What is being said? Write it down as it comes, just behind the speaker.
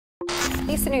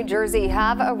Police in New Jersey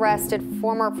have arrested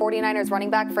former 49ers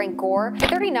running back Frank Gore. The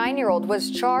 39-year-old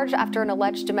was charged after an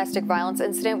alleged domestic violence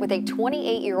incident with a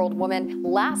 28-year-old woman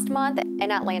last month in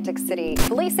Atlantic City.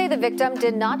 Police say the victim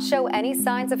did not show any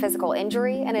signs of physical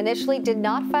injury and initially did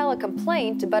not file a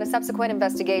complaint, but a subsequent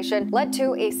investigation led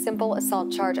to a simple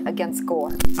assault charge against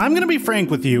Gore. I'm gonna be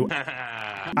frank with you.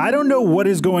 I don't know what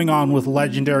is going on with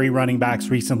legendary running backs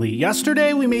recently.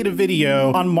 Yesterday, we made a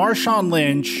video on Marshawn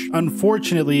Lynch,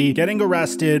 unfortunately, getting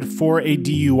arrested for a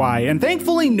DUI. And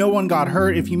thankfully, no one got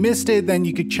hurt. If you missed it, then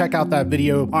you could check out that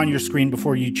video on your screen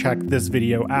before you check this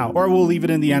video out. Or we'll leave it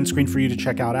in the end screen for you to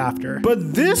check out after.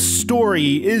 But this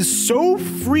story is so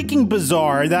freaking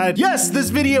bizarre that, yes, this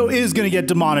video is gonna get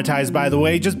demonetized, by the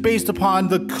way, just based upon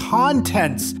the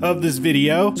contents of this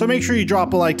video. So make sure you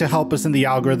drop a like to help us in the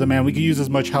algorithm, man. We could use as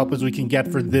much help as we can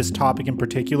get for this topic in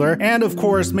particular. And of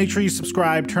course, make sure you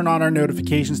subscribe, turn on our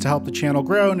notifications to help the channel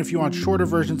grow. And if you want shorter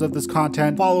versions of this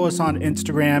content, follow us on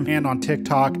Instagram and on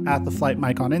TikTok at The Flight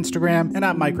Mike on Instagram and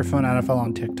at Microphone NFL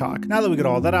on TikTok. Now that we get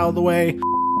all that out of the way,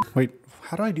 wait,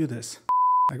 how do I do this?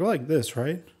 I go like this,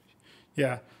 right?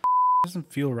 Yeah, it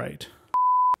doesn't feel right.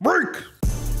 Break!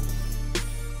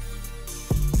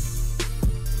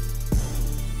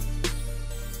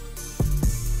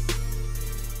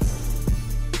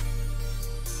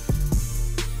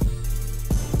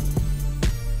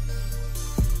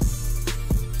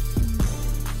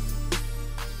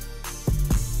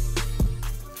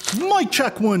 Mic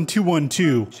check 1 2 1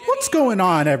 2. What's going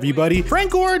on, everybody?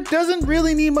 Frank Gore doesn't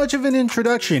really need much of an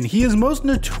introduction. He is most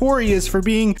notorious for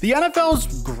being the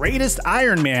NFL's greatest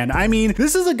Iron Man. I mean,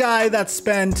 this is a guy that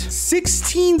spent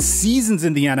 16 seasons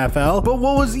in the NFL, but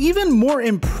what was even more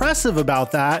impressive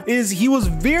about that is he was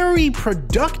very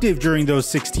productive during those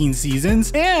 16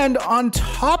 seasons. And on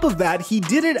top of that, he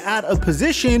did it at a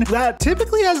position that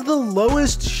typically has the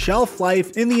lowest shelf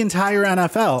life in the entire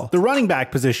NFL, the running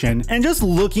back position. And just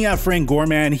looking at Frank Gore,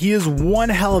 man, he is one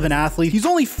hell of an athlete. He's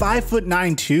only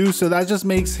 5'9" too, so that just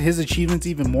makes his achievements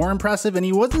even more impressive. And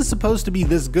he wasn't supposed to be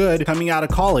this good coming out of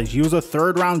college. He was a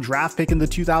 3rd round draft pick in the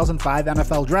 2005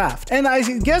 NFL draft. And I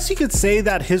guess you could say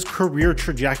that his career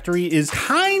trajectory is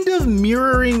kind of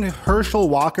mirroring Herschel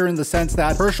Walker in the sense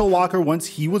that Herschel Walker, once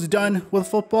he was done with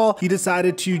football, he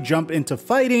decided to jump into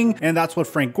fighting. And that's what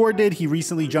Frank Gore did. He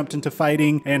recently jumped into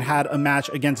fighting and had a match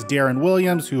against Darren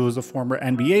Williams, who was a former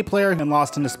NBA player, and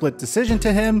lost in a split decision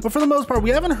to him. But for the most part,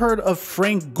 we haven't heard of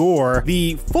Frank Gore,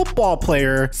 the football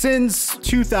player, since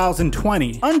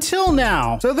 2020 until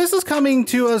now. So this is coming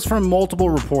to us from multiple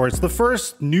reports. The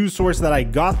first news source that I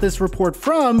got this report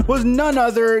from was none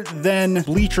other than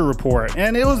Bleacher Report,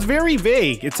 and it was very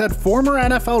vague. It said former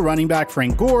NFL running back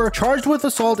Frank Gore charged with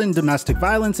assault and domestic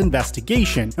violence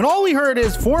investigation. And all we heard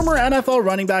is former NFL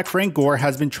running back Frank Gore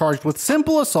has been charged with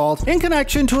simple assault in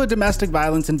connection to a domestic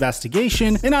violence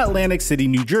investigation in Atlantic City,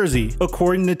 New Jersey,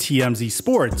 according to TMZ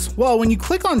Sports. Well, when you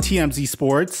click on TMZ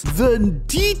Sports, the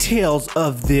details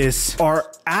of this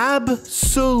are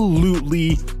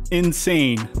absolutely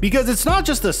insane, because it's not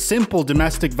just a simple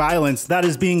domestic violence that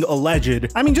is being alleged.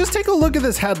 I mean, just take a look at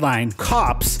this headline.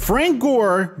 Cops: Frank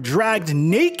Gore dragged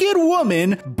naked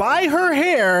woman by her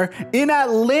hair in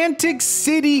Atlantic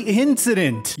City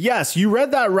incident. Yes, you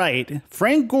read that right.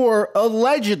 Frank Gore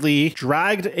allegedly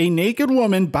dragged a naked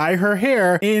woman by her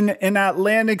hair in an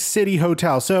Atlantic City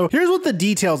hotel. So here's what the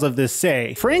details of this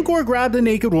say. Frank Gore grabbed a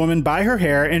naked woman by her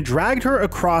hair and dragged her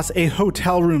across a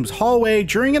hotel room's hallway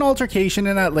during an altercation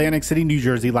in Atlantic City, New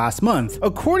Jersey last month,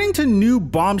 according to new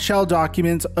bombshell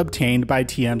documents obtained by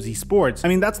TMZ Sports. I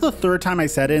mean, that's the 3rd time I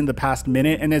said it in the past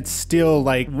minute, and it's still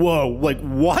like, whoa, like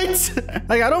what?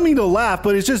 Like, I don't mean to laugh,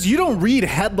 but it's just, you don't read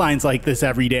headlines like this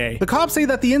every day. The cops say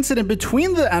that the incident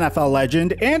between the NFL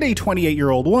legend and a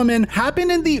 28-year-old woman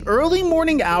happened in the early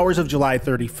morning hours of July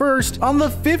 31st on the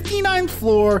 59th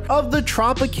floor of the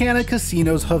Tropicana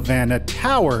Casino's Havana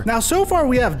Tower. Now, so far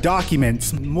we have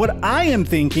documents. What I am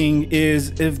thinking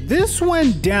is, if this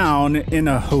went down in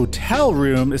a hotel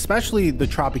room, especially the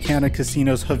Tropicana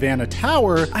Casino's Havana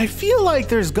Tower, I feel like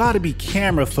there's got to be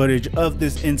camera footage of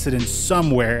this incident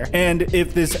somewhere. And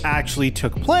if this actually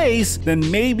took place,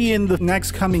 then maybe in the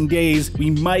next coming days, we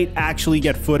might actually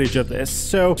get footage of this.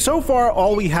 So far,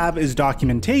 all we have is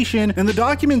documentation, and the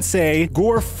documents say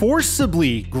Gore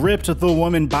forcibly gripped the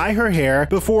woman by her hair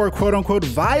before, quote unquote,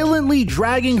 violently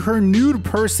dragging her nude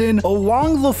person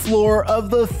along the floor of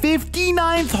the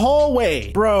 59th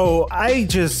hallway. Bro,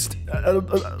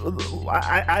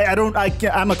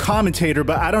 I'm a commentator,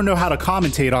 but I don't know how to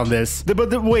commentate on this.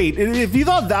 But wait, if you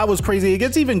thought that was crazy, it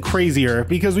gets even crazier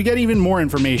because we get even more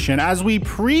information. As we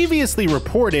previously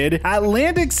reported,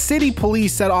 Atlantic City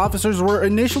Police said officers were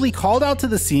initially called out to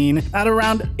the scene at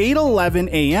around 8:11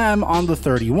 a.m. on the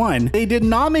 31. They did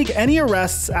not make any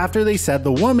arrests after they said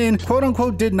the woman, quote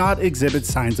unquote, did not exhibit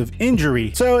signs of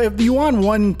injury. So if you want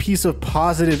one piece of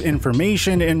positive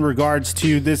information in regards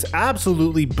to this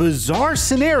absolutely bizarre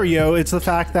scenario, it's the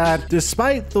fact that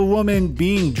despite the woman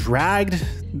being dragged,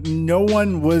 no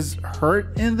one was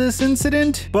hurt in this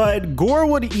incident, but Gore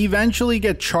would eventually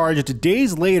get charged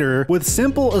days later with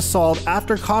simple assault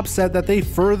after cops said that they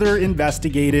further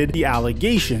investigated the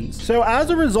allegations. So as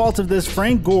a result of this,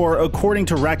 Frank Gore, according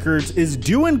to records, is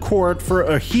due in court for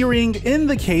a hearing in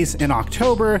the case in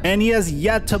October, and he has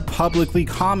yet to publicly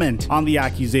comment on the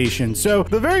accusation. So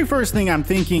the very first thing I'm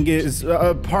thinking is,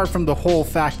 apart from the whole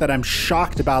fact that I'm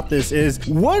shocked about this, is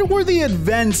what were the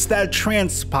events that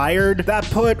transpired that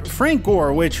put Frank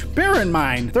Gore, which, bear in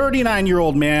mind,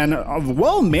 39-year-old man, a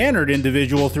well-mannered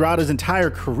individual throughout his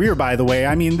entire career, by the way.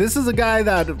 I mean, this is a guy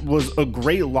that was a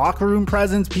great locker room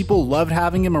presence. People loved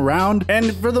having him around.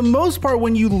 And for the most part,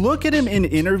 when you look at him in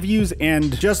interviews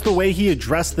and just the way he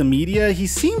addressed the media, he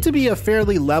seemed to be a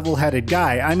fairly level-headed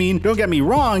guy. I mean, don't get me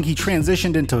wrong, he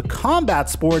transitioned into combat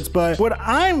sports, but what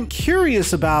I'm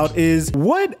curious about is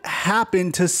what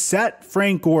happened to set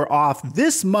Frank Gore off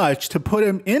this much to put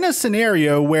him in a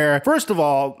scenario where, first of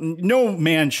all, no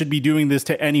man should be doing this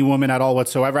to any woman at all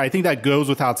whatsoever. I think that goes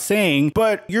without saying,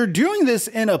 but you're doing this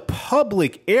in a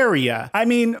public area. I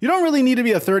mean, you don't really need to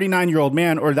be a 39-year-old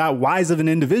man or that wise of an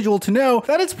individual to know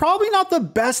that it's probably not the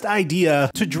best idea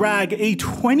to drag a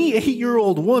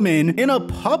 28-year-old woman in a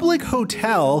public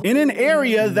hotel in an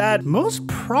area that most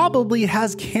probably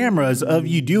has cameras of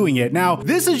you doing it. Now,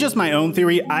 this is just my own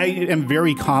theory. I am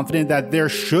very confident that there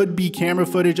should be camera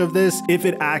footage of this if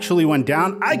it actually went down.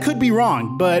 I could be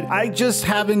wrong, but I just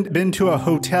haven't been to a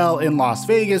hotel in Las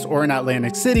Vegas or in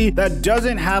Atlantic City that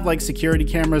doesn't have like security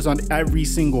cameras on every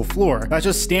single floor. That's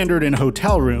just standard in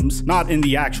hotel rooms, not in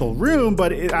the actual room,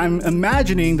 but I'm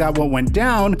imagining that what went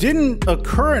down didn't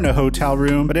occur in a hotel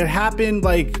room, but it happened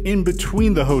like in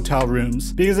between the hotel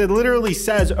rooms, because it literally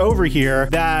says over here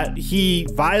that he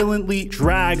violently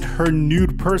dragged her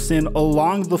nude person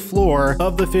along the floor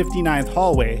of the 59th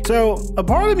hallway. So a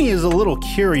part of me is a little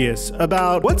curious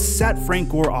about what set Frank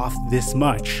Gore off this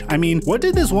much. I mean, what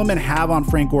did this woman have on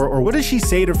Frank Gore, or what does she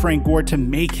say to Frank Gore to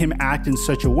make him act in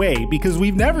such a way? Because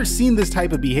we've never seen this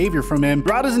type of behavior from him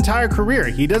throughout his entire career.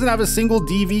 He doesn't have a single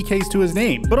DV case to his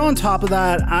name. But on top of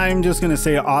that, I'm just gonna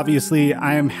say, obviously,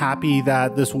 I am happy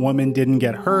that this woman didn't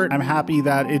get hurt. I'm happy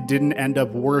that it didn't end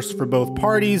up worse for both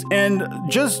parties. And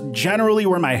just generally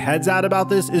where my head's at about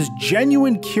this is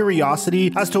genuine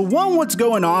curiosity as to one, what's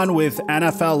going on with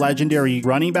NFL legendary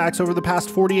running backs over the past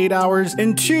 48 hours,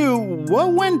 and two,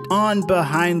 what went on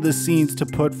behind the scenes to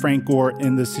put Frank Gore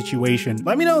in this situation.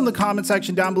 Let me know in the comment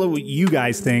section down below what you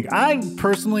guys think. I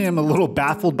personally am a little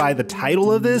baffled by the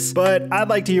title of this, but I'd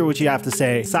like to hear what you have to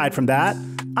say. Aside from that,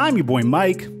 I'm your boy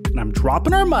Mike, and I'm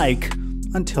dropping our mic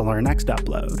until our next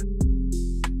upload.